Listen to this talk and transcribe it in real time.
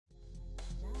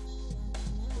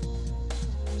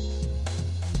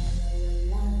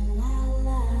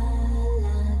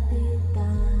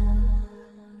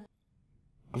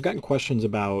I've gotten questions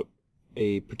about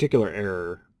a particular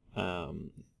error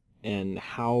and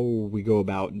how we go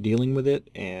about dealing with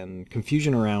it and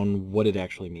confusion around what it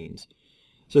actually means.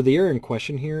 So the error in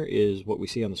question here is what we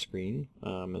see on the screen.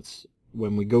 It's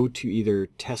when we go to either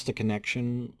test a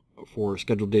connection for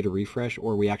scheduled data refresh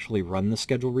or we actually run the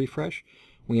schedule refresh,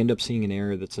 we end up seeing an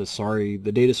error that says, sorry,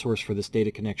 the data source for this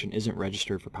data connection isn't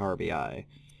registered for Power BI.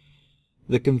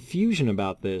 The confusion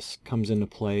about this comes into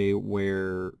play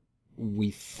where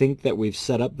we think that we've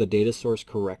set up the data source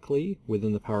correctly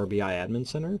within the Power BI Admin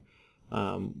Center,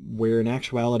 where in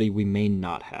actuality we may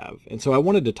not have. And so I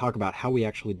wanted to talk about how we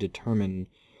actually determine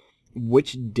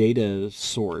which data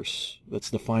source that's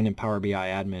defined in Power BI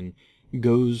Admin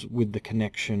goes with the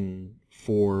connection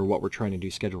for what we're trying to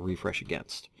do schedule refresh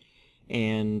against.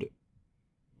 And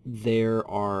there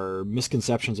are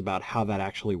misconceptions about how that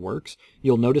actually works.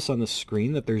 You'll notice on the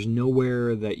screen that there's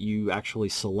nowhere that you actually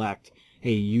select,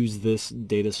 hey, use this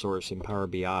data source in Power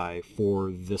BI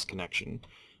for this connection.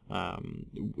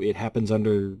 It happens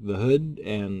under the hood,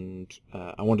 and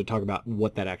I wanted to talk about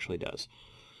what that actually does.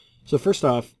 So first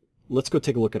off, let's go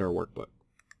take a look at our workbook.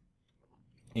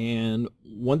 And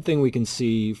one thing we can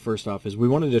see first off is we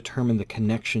want to determine the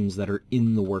connections that are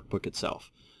in the workbook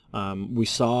itself. We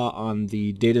saw on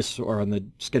the data or on the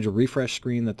schedule refresh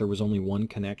screen that there was only one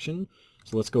connection.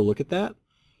 So let's go look at that.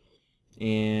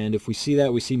 And if we see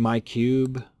that, we see my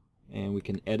cube, and we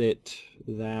can edit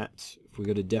that. If we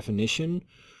go to definition,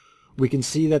 we can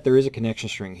see that there is a connection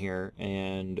string here,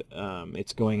 and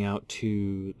it's going out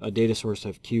to a data source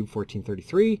of cube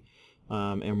 1433.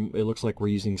 And it looks like we're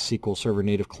using SQL Server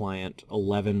Native Client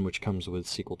 11, which comes with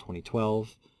SQL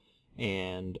 2012.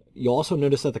 And you'll also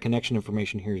notice that the connection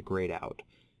information here is grayed out.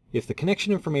 If the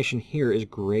connection information here is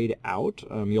grayed out,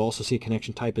 you'll also see a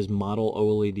connection type as model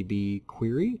OLEDB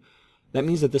query. That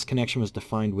means that this connection was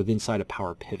defined within inside a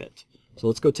Power Pivot. So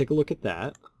let's go take a look at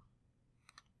that.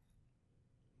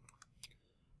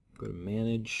 Go to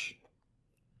Manage.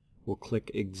 We'll click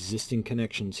Existing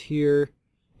Connections here,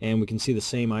 and we can see the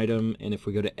same item, and if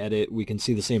we go to Edit, we can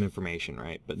see the same information,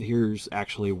 right? But here's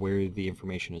actually where the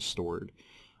information is stored.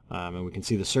 And we can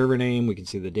see the server name, we can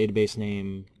see the database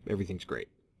name, everything's great.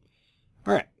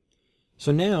 All right,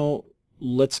 so now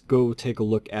let's go take a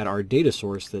look at our data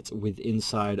source that's within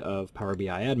inside of Power BI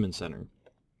Admin Center.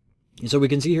 And so we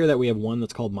can see here that we have one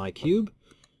that's called mycube.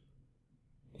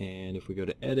 And if we go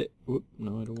to edit, whoop,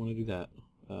 no, I don't want to do that.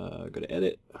 Go to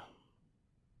edit.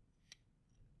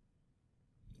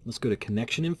 Let's go to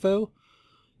connection info,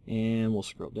 and we'll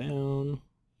scroll down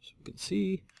so we can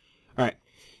see. All right,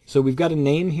 so we've got a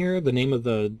name here. The name of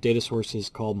the data source is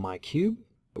called mycube.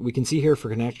 We can see here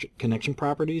for connection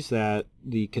properties that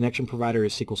the connection provider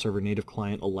is SQL Server Native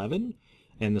Client 11,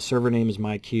 and the server name is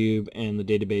mycube, and the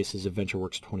database is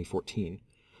AdventureWorks 2014.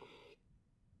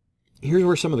 Here's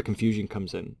where some of the confusion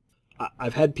comes in.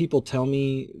 I've had people tell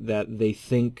me that they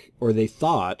think, or they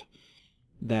thought,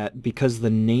 that because the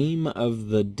name of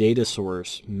the data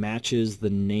source matches the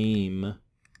name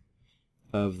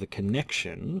of the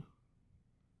connection,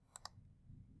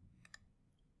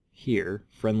 here,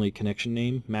 friendly connection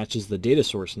name matches the data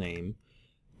source name,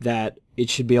 that it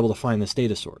should be able to find this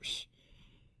data source.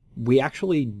 We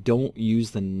actually don't use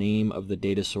the name of the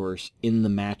data source in the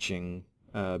matching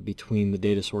between the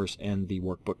data source and the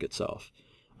workbook itself.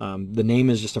 The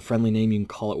name is just a friendly name. You can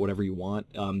call it whatever you want.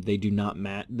 They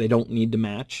don't need to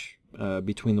match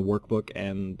between the workbook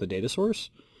and the data source.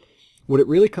 What it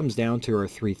really comes down to are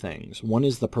three things. One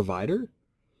is the provider,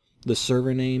 the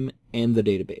server name, and the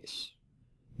database.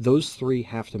 Those three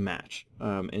have to match.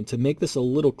 And to make this a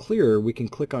little clearer, we can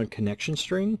click on connection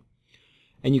string,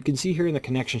 and you can see here in the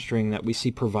connection string that we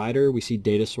see provider, we see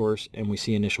data source, and we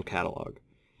see initial catalog.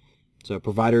 So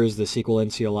provider is the SQL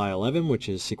NCLI 11, which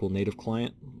is SQL Native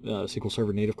Client, SQL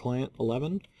Server Native Client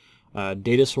 11.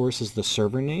 Data source is the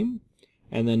server name,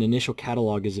 and then initial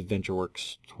catalog is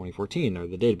AdventureWorks 2014, or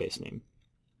the database name.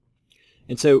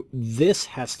 And so this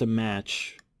has to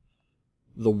match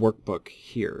the workbook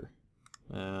here.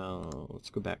 Let's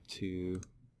go back to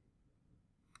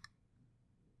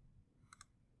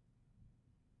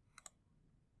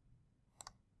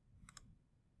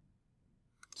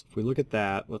if we look at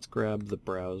that, let's grab the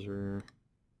browser.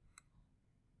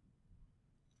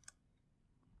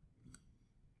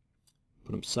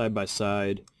 Put them side by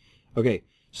side. Okay,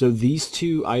 so these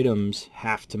two items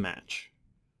have to match.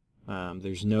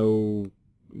 There's no,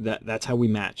 that's how we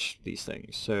match these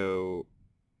things. So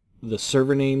the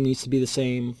server name needs to be the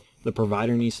same, the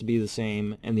provider needs to be the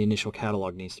same, and the initial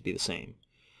catalog needs to be the same.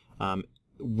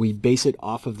 We base it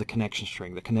off of the connection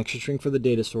string. The connection string for the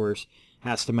data source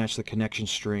has to match the connection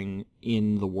string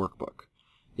in the workbook.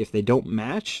 If they don't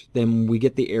match, then we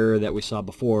get the error that we saw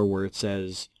before where it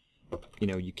says,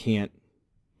 you can't,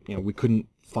 we couldn't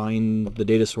find the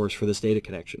data source for this data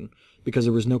connection because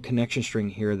there was no connection string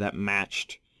here that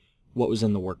matched what was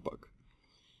in the workbook.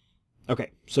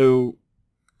 Okay, so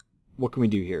what can we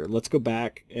do here? Let's go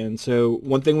back. And so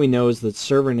one thing we know is that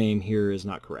server name here is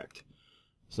not correct.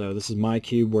 So this is my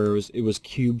cube where it was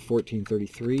cube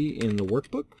 1433 in the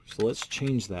workbook. So let's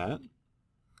change that.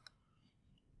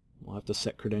 We'll have to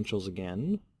set credentials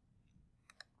again.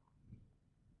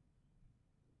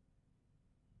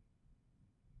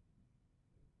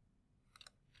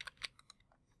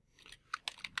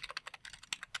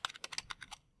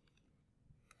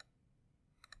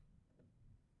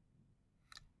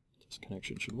 This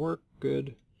connection should work.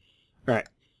 Good. All right.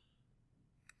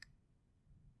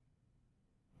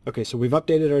 Okay, so we've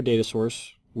updated our data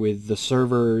source with the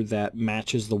server that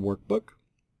matches the workbook.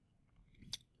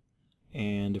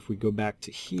 And if we go back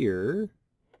to here,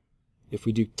 if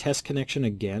we do test connection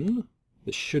again,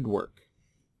 this should work.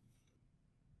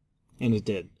 And it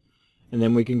did. And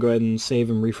then we can go ahead and save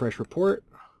and refresh report.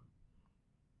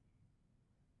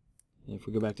 And if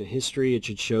we go back to history, it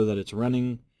should show that it's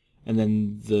running. And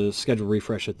then the schedule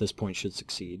refresh at this point should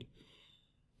succeed.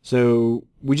 So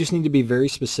we just need to be very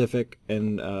specific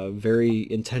and very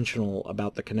intentional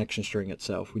about the connection string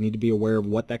itself. We need to be aware of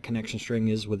what that connection string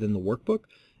is within the workbook,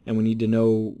 and we need to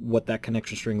know what that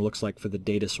connection string looks like for the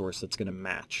data source that's going to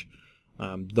match.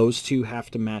 Those two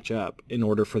have to match up in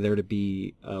order for there to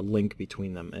be a link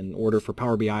between them. In order for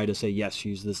Power BI to say, yes,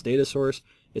 use this data source,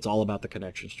 it's all about the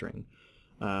connection string.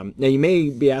 Now you may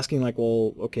be asking like,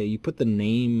 well, okay, you put the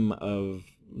name of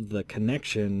the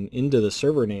connection into the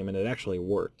server name and it actually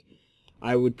worked.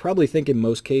 I would probably think in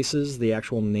most cases the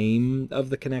actual name of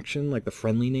the connection, like the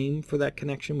friendly name for that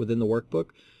connection within the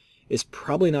workbook, is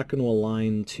probably not going to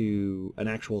align to an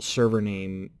actual server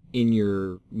name in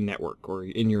your network or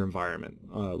in your environment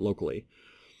locally.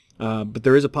 But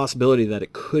there is a possibility that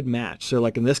it could match. So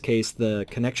like in this case, the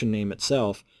connection name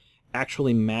itself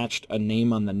actually matched a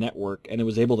name on the network, and it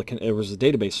was able to, it was a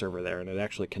database server there, and it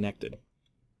actually connected.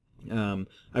 I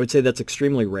would say that's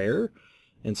extremely rare,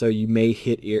 and so you may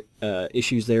hit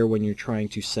issues there when you're trying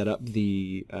to set up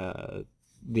the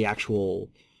actual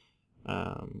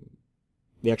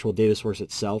data source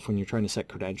itself. When you're trying to set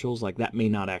credentials, like that may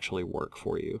not actually work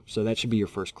for you. So that should be your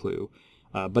first clue.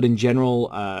 But in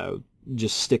general,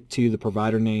 just stick to the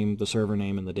provider name, the server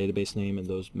name, and the database name, and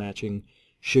those matching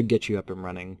should get you up and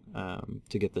running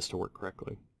to get this to work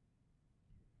correctly.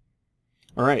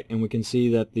 All right, and we can see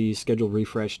that the scheduled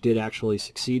refresh did actually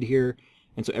succeed here,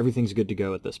 and so everything's good to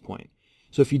go at this point.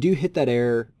 So if you do hit that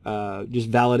error, just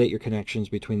validate your connections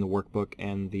between the workbook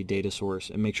and the data source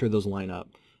and make sure those line up,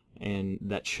 and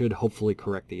that should hopefully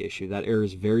correct the issue. That error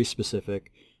is very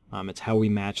specific. It's how we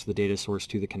match the data source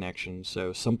to the connection,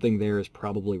 so something there is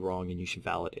probably wrong and you should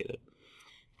validate it.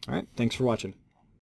 All right, thanks for watching.